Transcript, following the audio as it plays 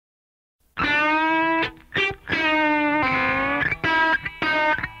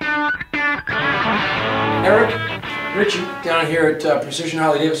Richie, down here at Precision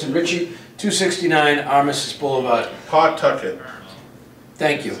Harley-Davidson. Richie, 269 Armistice Blvd. Pawtucket.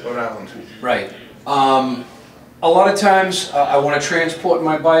 Thank you. Rhode Island. Right. A lot of times I want to transport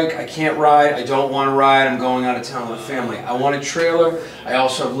my bike. I can't ride. I don't want to ride. I'm going out of town with a family. I want a trailer. I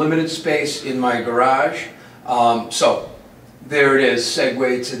also have limited space in my garage. So there it is,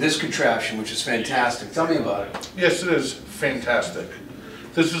 segue to this contraption, which is fantastic. Tell me about it. Yes, it is fantastic.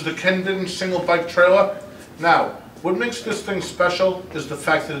 This is the Kenden single bike trailer. Now, what makes this thing special is the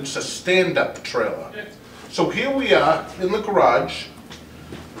fact that it's a stand-up trailer. So here we are in the garage.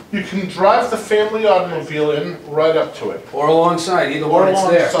 You can drive the family automobile in right up to it. Or alongside, either one, it's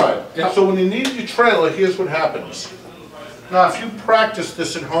there. Yep. So when you need your trailer, here's what happens. Now, if you practice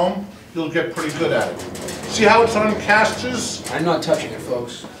this at home, you'll get pretty good at it. See how it's on casters? I'm not touching it,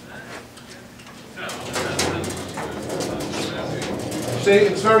 folks. See,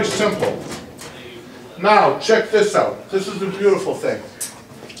 it's very simple. Now, check this out. This is the beautiful thing.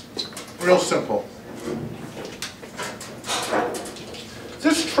 Real simple.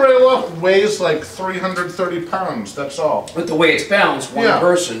 This trailer weighs like 330 pounds, that's all. But the way it's balanced, one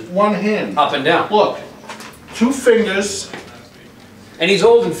person. One hand. Up and down. Look, 2 fingers. And he's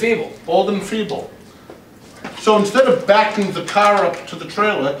old and feeble. Old and feeble. So instead of backing the car up to the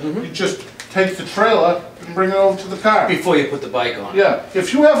trailer, you just take the trailer and bring it over to the car. Before you put the bike on. Yeah.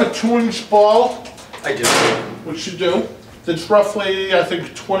 If you have a 2-inch ball, I do. which you do, that's roughly, I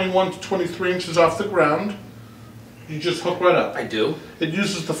think, 21 to 23 inches off the ground, you just hook right up. I do. It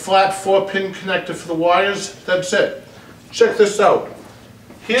uses the flat 4-pin connector for the wires. That's it. Check this out.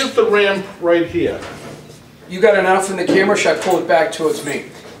 Here's the ramp right here. You got enough in the camera? Should I pull it back towards me?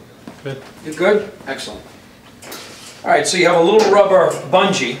 Good. You good? Excellent. All right, so you have a little rubber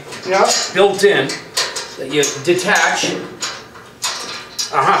bungee built in that you detach.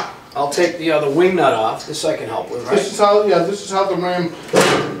 I'll take the other wing nut off. This I can help with, right? This is how the ramp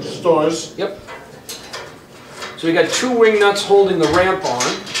stores. Yep. So we got 2 wing nuts holding the ramp on.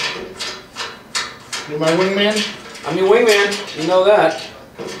 You my wingman? I'm your wingman. You know that.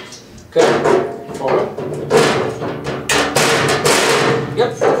 Okay. Forward.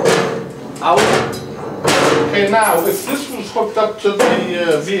 Yep. Out. Okay, now, if this was hooked up to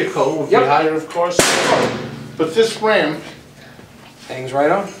the vehicle, it would be higher, of course. But this ramp hangs right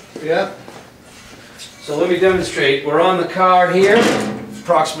on. Yeah. So let me demonstrate. We're on the car here,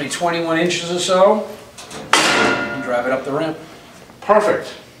 approximately 21 inches or so. And drive it up the ramp.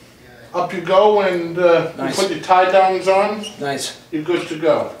 Perfect. Up you go, and you put your tie downs on. Nice. You're good to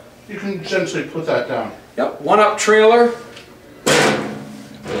go. You can gently put that down. Yep. One-up trailer.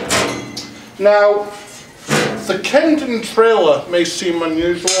 Now, the Kenden trailer may seem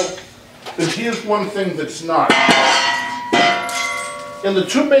unusual, but here's one thing that's not. And the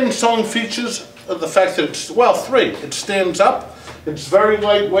 2 main selling features are the fact that it's, well, 3. It stands up, it's very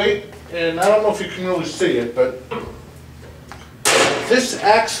lightweight, and I don't know if you can really see it, but this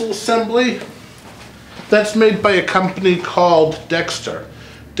axle assembly, that's made by a company called Dexter.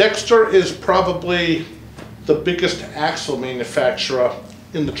 Dexter is probably the biggest axle manufacturer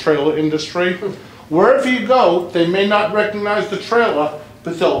in the trailer industry. Wherever you go, they may not recognize the trailer,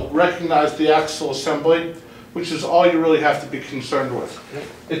 but they'll recognize the axle assembly, which is all you really have to be concerned with.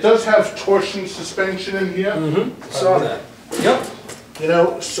 It does have torsion suspension in here. Saw that. Yep. You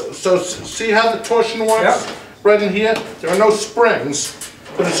know, so see how the torsion works? Yep. Right in here, there are no springs,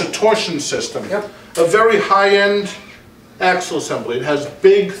 but it's a torsion system. Yep. A very high-end axle assembly. It has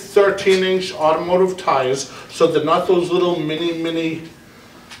big 13-inch automotive tires, so they're not those little mini.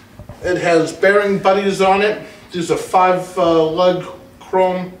 It has bearing buddies on it. These are 5-lug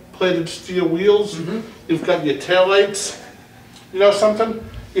chrome-plated steel wheels. You've got your taillights. You know something?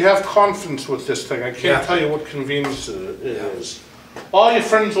 You have confidence with this thing. I can't tell you what convenience it is. All your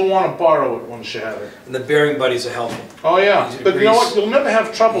friends will want to borrow it once you have it. And the bearing buddies are helpful. Oh yeah, but you know what? You'll never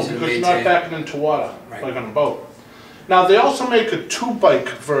have trouble because you're not backing into water, like on a boat. Now they also make a 2-bike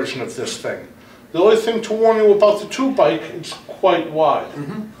version of this thing. The only thing to warn you about the 2-bike, it's quite wide.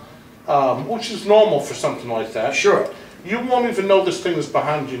 Which is normal for something like that. Sure. You won't even know this thing is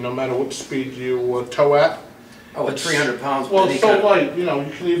behind you no matter what speed you tow at. Oh, it's 300 pounds. Well, it's so light, you know,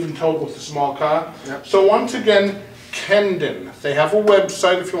 you can even tow it with a small car. Yep. So once again, Kenden. They have a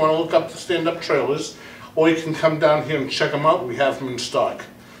website if you want to look up the stand-up trailers, or you can come down here and check them out. We have them in stock.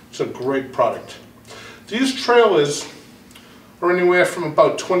 It's a great product. These trailers are anywhere from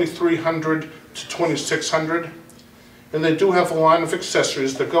about $2,300 to $2,600. And they do have a line of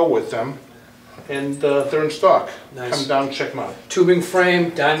accessories that go with them, and they're in stock. Nice. Come down and check them out. Tubing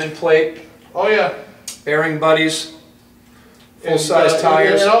frame, diamond plate. Oh yeah. Bearing buddies. Full-size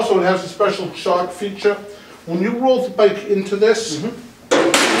tires. And also it has a special shock feature When you roll the bike into this,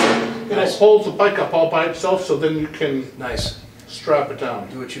 it'll hold the bike up all by itself, so then you can strap it down.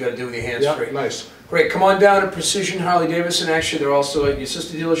 Do what you gotta do with your hands free. Nice. Great, come on down to Precision Harley-Davidson. Actually, they're also at your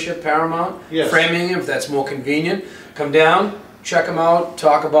sister dealership, Paramount. Yes. Framingham, if that's more convenient. Come down, check them out,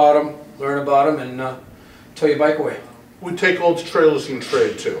 talk about them, learn about them, and tow your bike away. We take old trailers in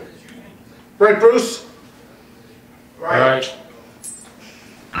trade too. Right, Bruce? Right.